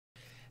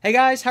Hey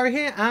guys, Harry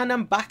here, and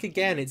I'm back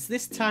again. It's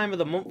this time of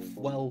the month,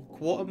 well,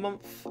 quarter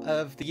month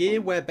of the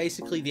year, where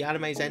basically the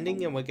anime is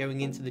ending and we're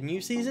going into the new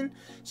season.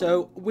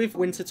 So with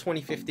winter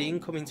 2015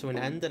 coming to an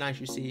end, and as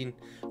you've seen,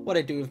 what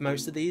I do with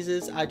most of these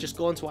is I just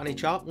go onto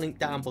AniChart, link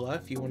down below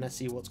if you want to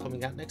see what's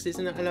coming out next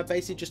season, and I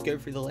basically just go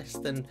through the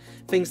list and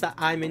things that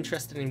I'm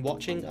interested in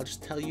watching, I'll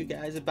just tell you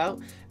guys about,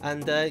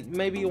 and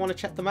maybe you want to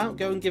check them out,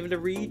 go and give it a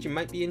read, you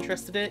might be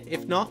interested in it.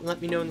 If not,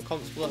 let me know in the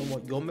comments below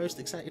what you're most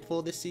excited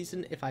for this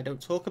season if I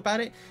don't talk about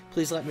it.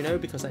 Please let me know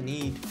because I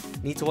need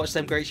to watch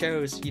them great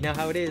shows. You know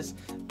how it is.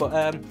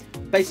 But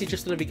basically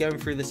just going to be going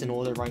through this in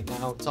order right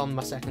now. It's on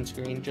my second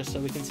screen just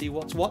so we can see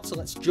what's what. So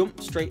let's jump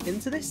straight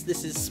into this.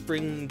 This is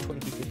spring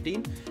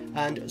 2015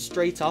 and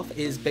straight off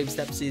is Baby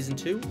Steps Season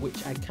 2,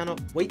 which I cannot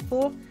wait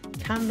for.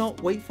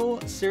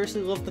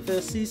 Seriously love the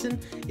first season.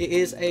 It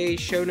is a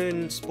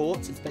shonen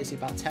sports. It's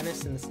basically about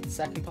tennis in the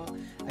second part.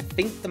 I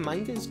think the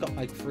manga's got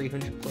like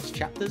 300 plus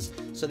chapters,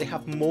 so they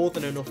have more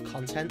than enough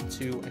content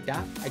to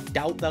adapt. I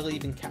doubt they'll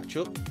even catch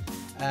up.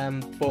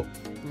 But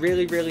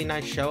really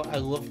nice show. I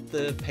love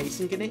the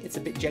pacing in it. It's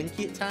a bit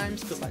janky at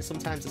times because like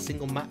sometimes a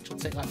single match will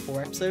take like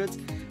 4 episodes,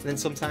 and then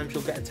sometimes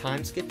you'll get a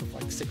time skip of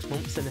like 6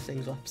 months in a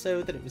single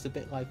episode, and it was a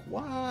bit like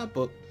wow,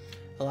 but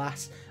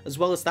alas. As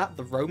well as that,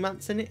 the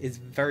romance in it is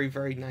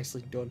very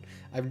nicely done.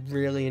 I'm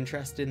really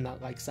interested in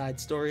that like side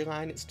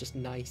storyline. It's just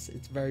nice.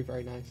 It's very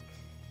nice.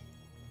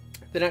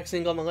 The next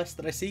thing on the list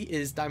that I see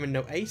is Diamond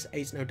No Ace,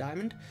 Ace No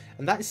Diamond,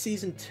 and that is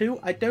season 2.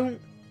 I didn't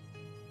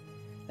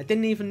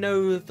even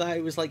know that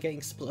it was like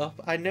getting split up.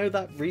 I know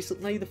that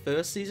recently, the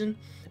first season,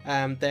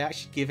 they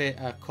actually give it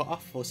a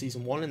cut-off for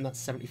season 1, and that's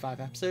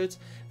 75 episodes.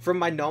 From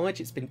my knowledge,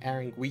 it's been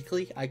airing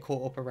weekly. I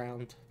caught up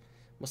around,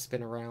 must have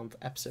been around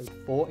episode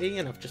 40,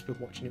 and I've just been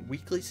watching it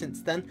weekly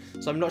since then.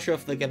 So I'm not sure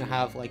if they're going to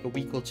have like a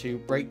week or two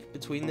break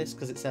between this,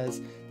 because it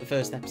says the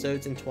first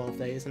episode's in 12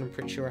 days, and I'm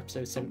pretty sure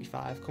episode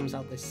 75 comes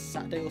out this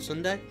Saturday or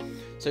Sunday.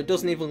 So it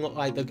doesn't even look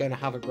like they're going to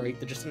have a break.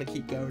 They're just going to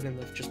keep going, and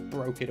they've just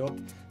broke it up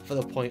for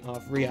the point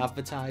of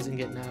re-advertising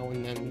it now,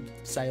 and then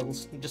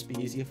sales will just be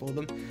easier for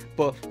them.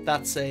 But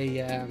that's a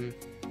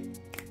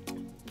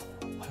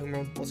home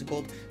run, what's it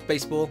called?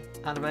 Baseball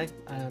anime.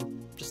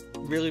 Just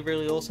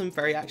really awesome,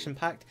 very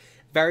action-packed.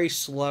 Very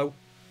slow,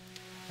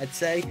 I'd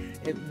say.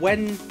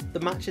 When the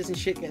matches and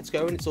shit gets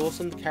going, it's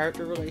awesome. The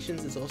character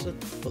relations is awesome.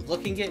 But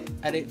looking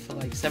at it for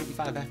like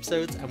 75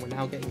 episodes, and we're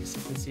now getting a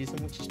second season,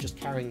 which is just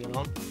carrying it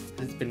on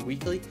because it's been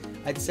weekly,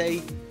 I'd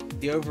say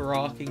the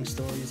overarching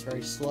story is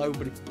very slow,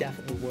 but it's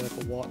definitely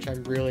worth a watch.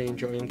 I'm really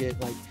enjoying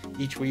it. Like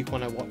each week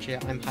when I watch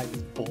it, I'm hyped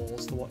as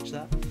balls to watch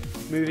that.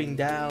 Moving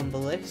down the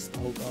list.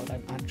 Oh god,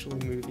 I'm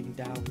actually moving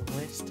down the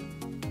list.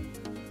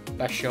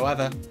 Best show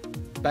ever.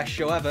 Best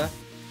show ever.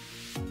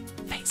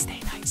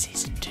 Stay Night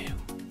Season 2.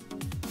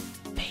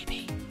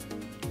 Baby.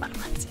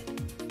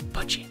 Unlimited.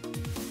 Budget.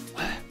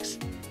 Works.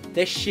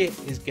 This shit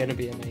is gonna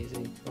be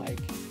amazing. Like,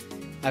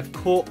 I've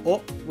caught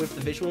up with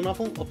the visual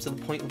novel up to the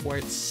point of where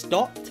it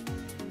stopped,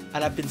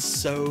 and I've been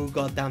so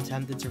goddamn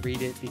tempted to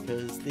read it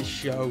because this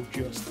show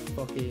just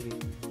fucking,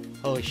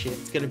 holy shit,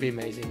 it's gonna be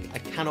amazing. I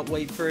cannot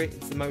wait for it.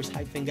 It's the most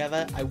hype thing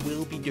ever. I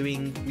will be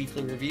doing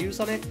weekly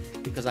reviews on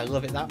it because I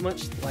love it that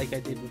much, like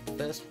I did with the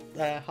first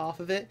half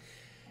of it.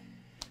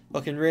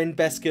 Fucking Rin,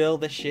 best girl,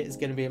 this shit is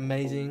gonna be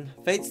amazing.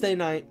 Fate Stay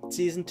Night,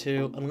 Season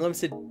 2,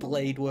 Unlimited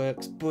Blade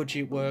works,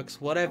 budget works,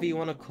 whatever you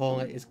want to call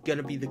it, is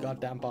gonna be the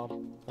goddamn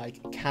bomb.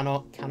 Like,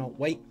 cannot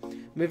wait.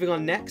 Moving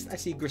on next, I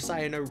see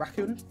Grisaia no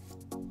Raccoon.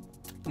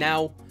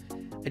 Now,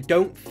 I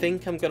don't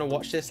think I'm gonna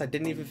watch this. I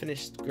didn't even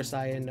finish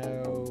Grisaia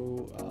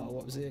no,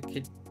 what was it,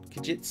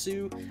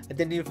 Kijitsu. I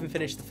didn't even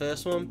finish the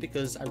first one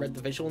because I read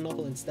the visual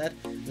novel instead,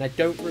 and I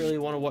don't really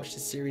want to watch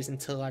this series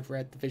until I've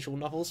read the visual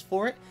novels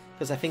for it,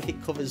 because I think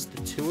it covers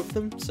the 2 of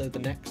them, so the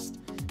next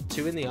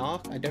 2 in the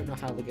arc. I don't know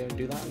how they're going to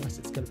do that unless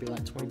it's going to be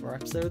like 24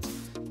 episodes,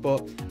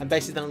 but I'm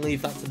basically going to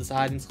leave that to the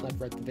side until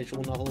I've read the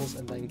visual novels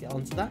and then get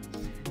onto that.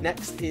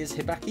 Next is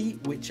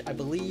Hibaki, which I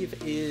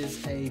believe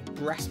is a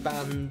brass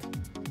band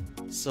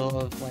sort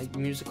of like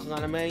musical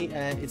anime.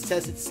 It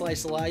says it's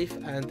slice of life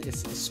and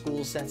it's a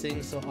school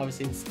setting, so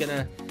obviously it's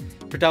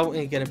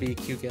predominantly gonna be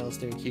cute girls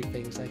doing cute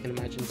things, I can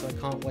imagine, so I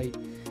can't wait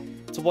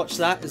to watch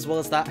that. As well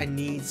as that, I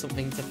need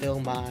something to fill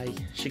my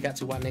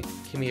Shigatsu wa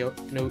Kimi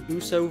no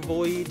Uso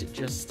void.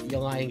 Just Your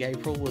Lying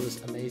April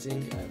was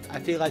amazing. I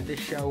feel like this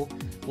show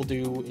will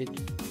do it,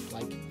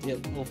 like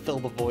it will fill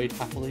the void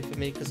happily for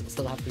me because it'll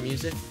still have the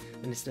music,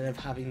 and instead of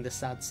having the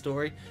sad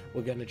story,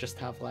 we're gonna just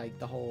have like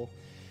the whole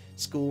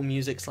school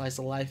music slice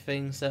of life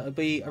thing. So it'll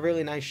be a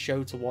really nice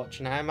show to watch,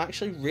 and I'm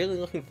actually really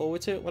looking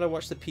forward to it. When I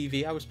watched the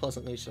PV, I was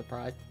pleasantly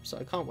surprised, so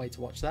I can't wait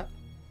to watch that.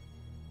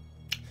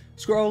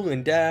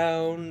 Scrolling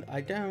down,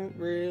 I don't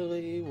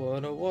really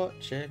want to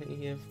watch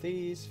any of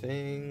these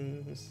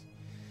things.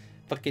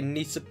 Fucking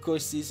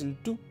Niseko Season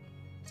 2.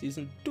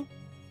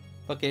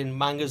 Fucking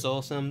manga's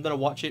awesome. I'm gonna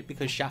watch it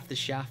because Shaft is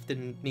Shaft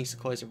and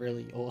Nisekoi is a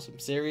really awesome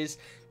series.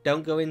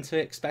 Don't go into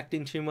it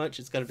expecting too much.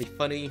 It's gonna be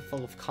funny,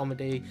 full of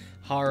comedy,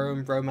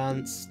 harem,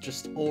 romance,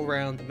 just all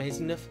around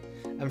amazingness.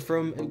 And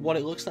from what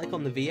it looks like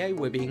on the VA,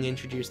 we're being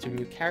introduced to a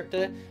new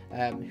character,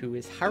 who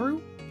is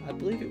Haru. I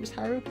believe it was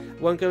Haru.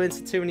 Won't go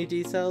into too many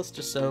details,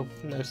 just so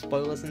no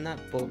spoilers in that,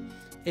 but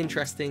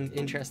interesting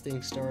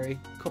story.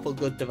 Couple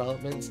good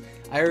developments.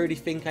 I already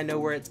think I know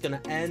where it's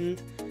gonna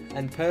end,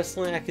 and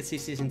personally I could see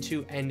season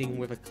 2 ending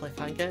with a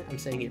cliffhanger. I'm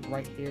saying it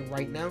right here,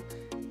 right now.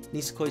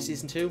 Nisekoi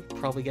season 2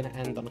 probably gonna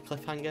end on a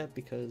cliffhanger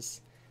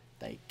because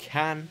they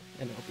can,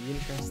 and it'll be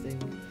interesting.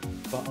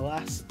 But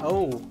alas,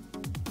 oh,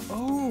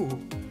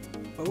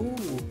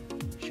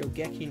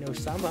 Shogeki no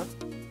Sama,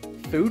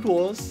 Food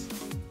Wars.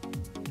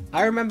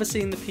 I remember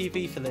seeing the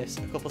PV for this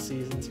a couple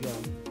seasons ago,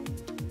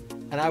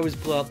 and I was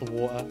blown out the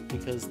water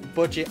because the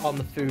budget on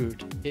the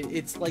food,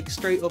 it's like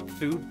straight up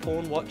food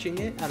porn watching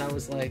it, and I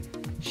was like,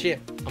 shit,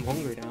 I'm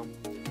hungry now.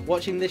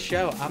 Watching this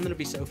show, I'm gonna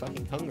be so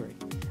fucking hungry.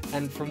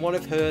 And from what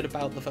I've heard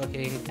about the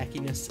fucking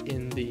eckiness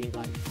in the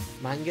like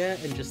manga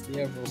and just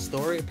the overall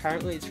story,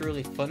 apparently it's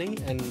really funny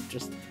and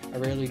just a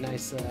really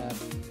nice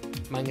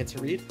manga to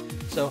read.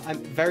 So I'm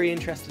very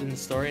interested in the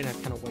story, and I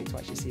cannot wait to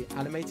actually see it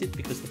animated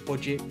because the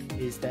budget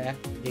is there.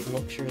 It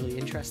looks really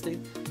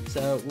interesting.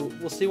 So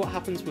we'll see what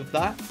happens with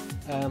that.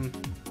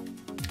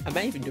 I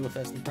may even do a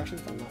first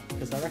impressions on that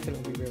because I reckon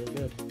it'll be really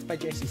good. It's by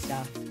JC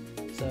Staff,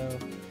 so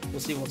we'll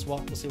see what's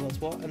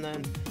what. And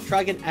then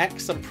Dragon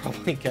X I'm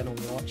probably gonna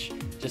watch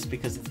just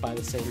because it's by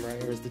the same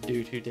writer as the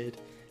dude who did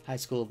High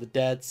School of the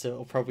Dead, so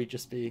it'll probably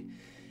just be,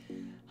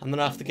 I'm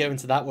gonna have to go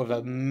into that with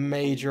a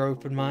major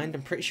open mind.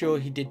 I'm pretty sure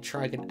he did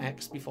Dragon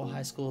X before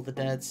High School of the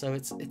Dead, so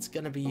it's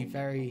gonna be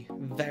very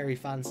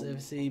fan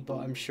servicey, but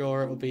I'm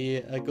sure it'll be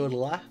a good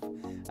laugh,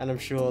 and I'm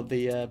sure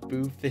the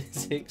boob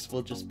physics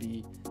will just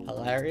be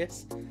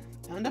hilarious.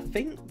 And I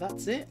think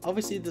that's it.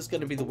 Obviously there's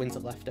gonna be the winter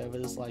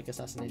leftovers like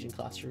Assassination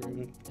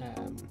Classroom,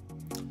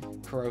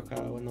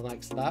 Kuroko and the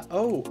likes of that.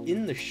 Oh,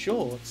 in the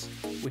shorts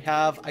we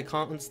have I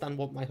Can't Understand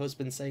What My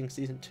Husband's Saying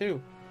season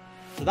 2.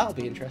 So that'll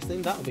be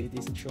interesting. That'll be a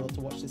decent short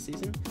to watch this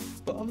season.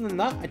 But other than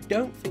that, I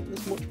don't think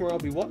there's much more I'll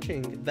be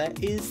watching. There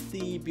is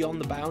the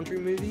Beyond the Boundary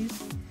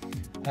movies.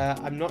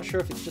 I'm not sure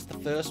if it's just the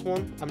first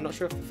one. I'm not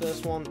sure if the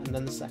first one and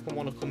then the second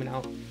one are coming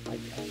out like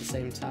at the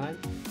same time.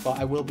 But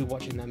I will be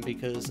watching them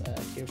because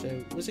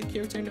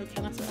Kyoto no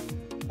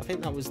Kanata? I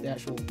think that was the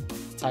actual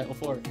title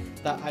for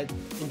it. That I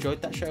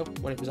enjoyed that show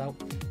when it was out.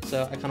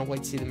 So I cannot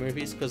wait to see the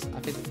movies because I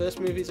think the first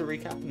movie is a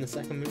recap and the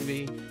second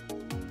movie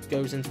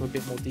goes into a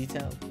bit more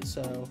detail.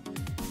 So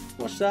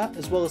watch that.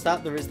 As well as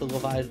that, there is the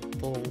Love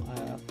Idol,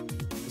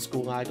 the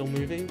School Idol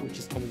movie, which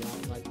is coming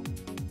out in like,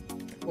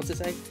 what's it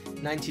say,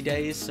 90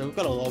 days. So we've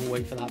got a long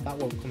way for that. That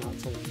won't come out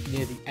till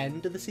near the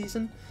end of the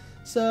season.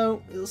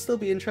 So it'll still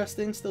be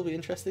interesting.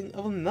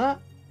 Other than that,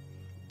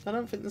 I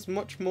don't think there's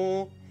much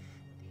more.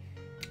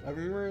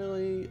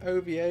 Really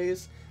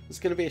OVAs. There's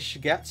going to be a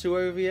Shigatsu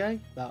OVA.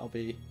 That'll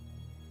be,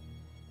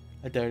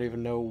 I don't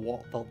even know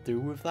what they'll do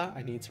with that.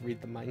 I need to read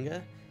the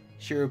manga.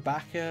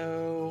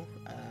 Shirobako,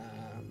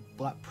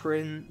 Black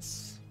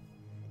Prince.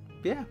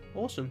 Yeah,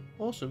 awesome.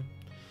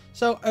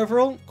 So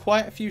overall,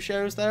 quite a few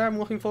shows there I'm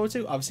looking forward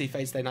to. Obviously,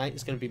 Fate Stay Night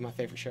is going to be my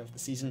favourite show of the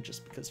season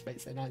just because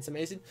Fate Stay Night is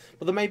amazing.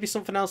 But there may be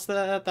something else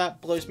there that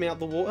blows me out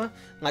the water.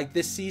 Like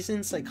this season,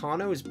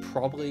 Seikano is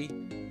probably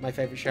my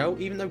favourite show.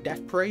 Even though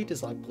Death Parade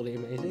is like bloody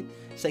amazing,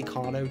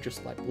 Seikano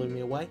just like blew me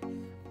away.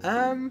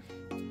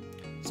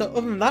 So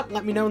other than that,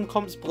 let me know in the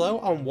comments below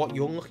on what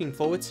you're looking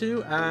forward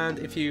to, and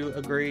if you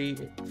agree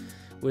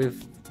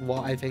with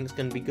what I think is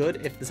going to be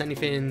good. If there's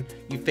anything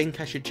you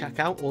think I should check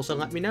out, also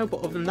let me know.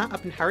 But other than that,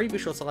 I've been Harry. Be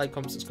sure to like,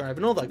 comment, subscribe,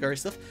 and all that great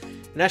stuff.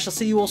 And I shall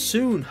see you all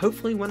soon,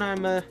 hopefully when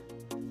I'm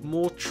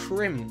more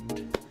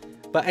trimmed.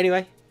 But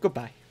anyway,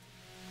 goodbye.